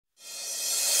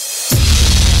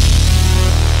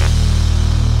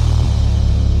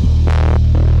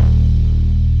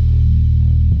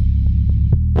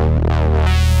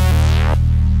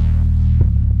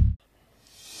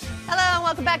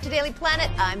back to Daily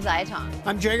Planet. I'm Zaya Tong.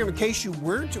 I'm Jager. In case you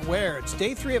weren't aware, it's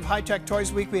day 3 of High Tech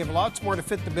Toys Week. We have lots more to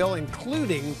fit the bill,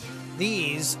 including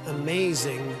these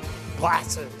amazing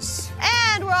glasses.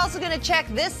 And we're also going to check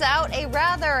this out, a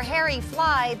rather hairy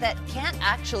fly that can't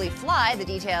actually fly. The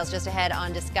details just ahead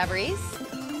on Discoveries.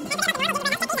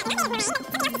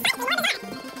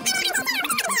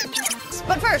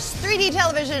 But first, 3D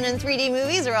television and 3D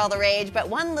movies are all the rage, but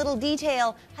one little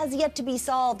detail has yet to be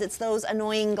solved. It's those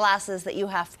annoying glasses that you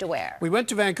have to wear. We went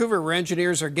to Vancouver, where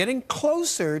engineers are getting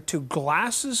closer to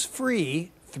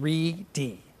glasses-free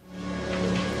 3D.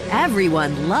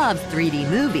 Everyone loves 3D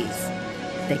movies.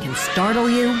 They can startle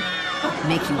you,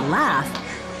 make you laugh,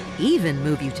 even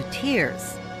move you to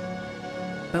tears.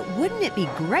 But wouldn't it be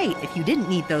great if you didn't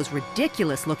need those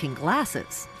ridiculous-looking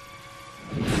glasses?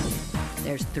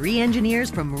 There's 3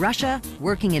 engineers from Russia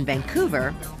working in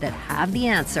Vancouver that have the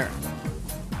answer.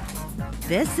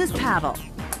 This is Pavel.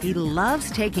 He loves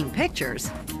taking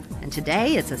pictures, and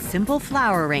today it's a simple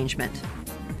flower arrangement.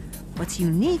 What's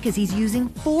unique is he's using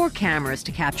 4 cameras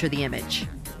to capture the image.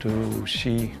 To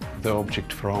see the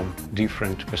object from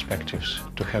different perspectives,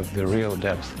 to have the real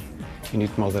depth, you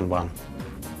need more than one.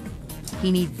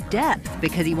 He needs depth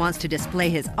because he wants to display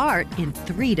his art in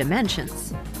 3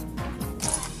 dimensions.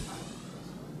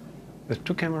 With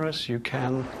 2 cameras, you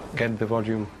can get the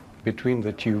volume between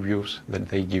the 2 views that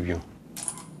they give you.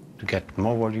 To get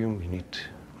more volume, you need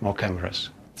more cameras.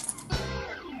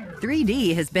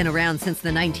 3D has been around since the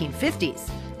 1950s,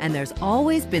 and there's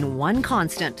always been one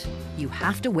constant. You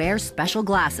have to wear special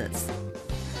glasses.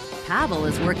 Pavel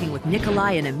is working with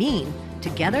Nikolai and Amin.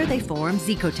 Together they form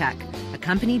Zecotek, a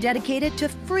company dedicated to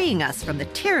freeing us from the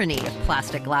tyranny of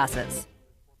plastic glasses.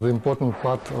 The important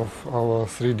part of our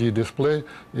 3D display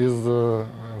is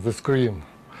the screen.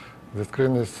 The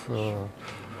screen is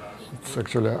it's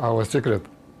actually our secret.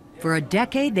 For a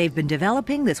decade, they've been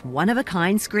developing this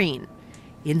one-of-a-kind screen.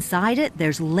 Inside it,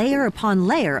 there's layer upon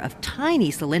layer of tiny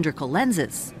cylindrical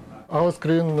lenses. Our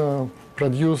screen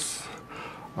produces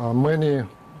many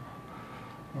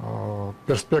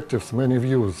perspectives, many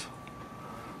views.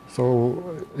 So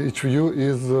each view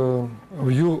is a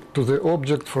view to the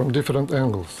object from different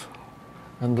angles.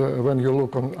 And when you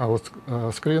look on our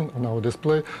screen, on our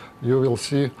display, you will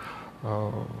see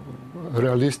a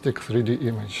realistic 3D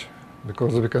image,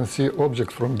 because we can see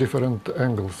objects from different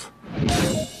angles.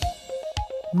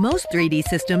 Most 3D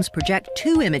systems project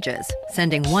 2 images,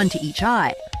 sending 1 to each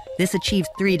eye. This achieves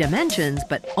 3 dimensions,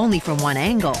 but only from 1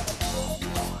 angle.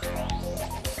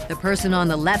 The person on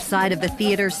the left side of the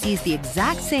theater sees the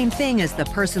exact same thing as the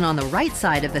person on the right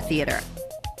side of the theater.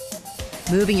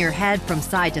 Moving your head from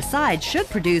side to side should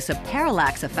produce a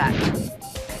parallax effect.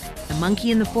 The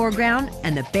monkey in the foreground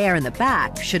and the bear in the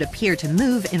back should appear to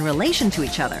move in relation to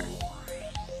each other.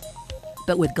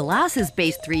 But with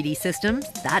glasses-based 3D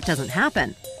systems, that doesn't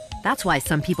happen. That's why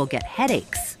some people get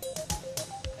headaches.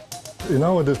 In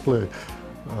our display,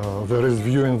 there is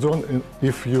viewing zone, and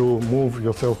if you move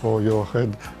yourself or your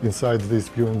head inside this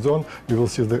viewing zone, you will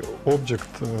see the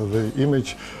object, the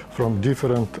image, from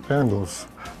different angles,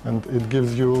 and it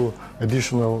gives you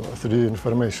additional 3D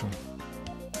information.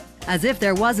 As if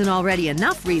there wasn't already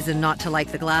enough reason not to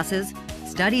like the glasses,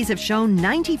 studies have shown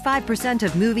 95%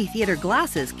 of movie theater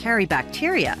glasses carry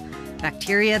bacteria.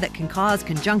 Bacteria that can cause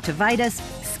conjunctivitis,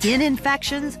 skin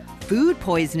infections, food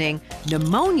poisoning,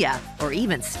 pneumonia, or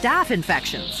even staph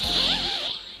infections.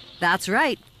 That's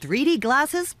right, 3D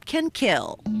glasses can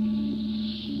kill.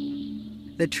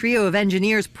 The trio of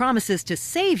engineers promises to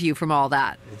save you from all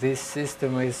that. This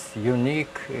system is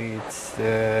unique, it's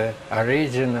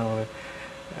original,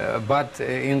 but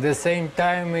in the same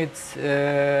time it's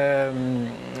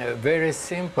very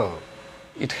simple.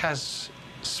 It has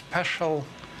special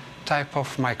type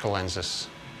of microlenses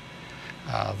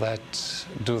that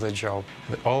do the job.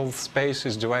 All space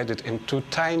is divided into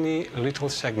tiny little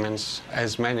segments,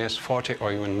 as many as 40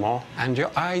 or even more, and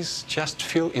your eyes just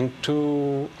fill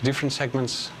into different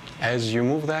segments. As you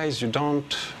move the eyes, you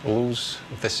don't lose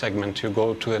the segment. You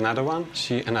go to another one,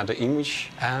 see another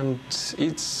image, and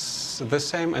it's the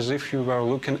same as if you were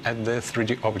looking at the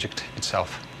 3D object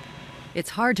itself.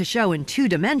 It's hard to show in 2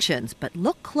 dimensions, but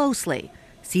look closely.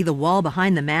 See the wall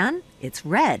behind the man? It's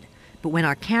red. But when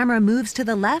our camera moves to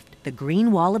the left, the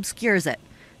green wall obscures it.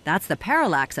 That's the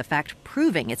parallax effect,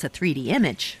 proving it's a 3D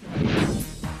image.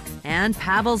 And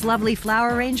Pavel's lovely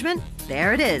flower arrangement?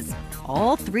 There it is,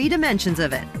 all 3 dimensions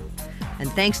of it.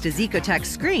 And thanks to Zecotek's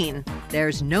screen,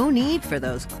 there's no need for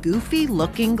those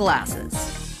goofy-looking glasses.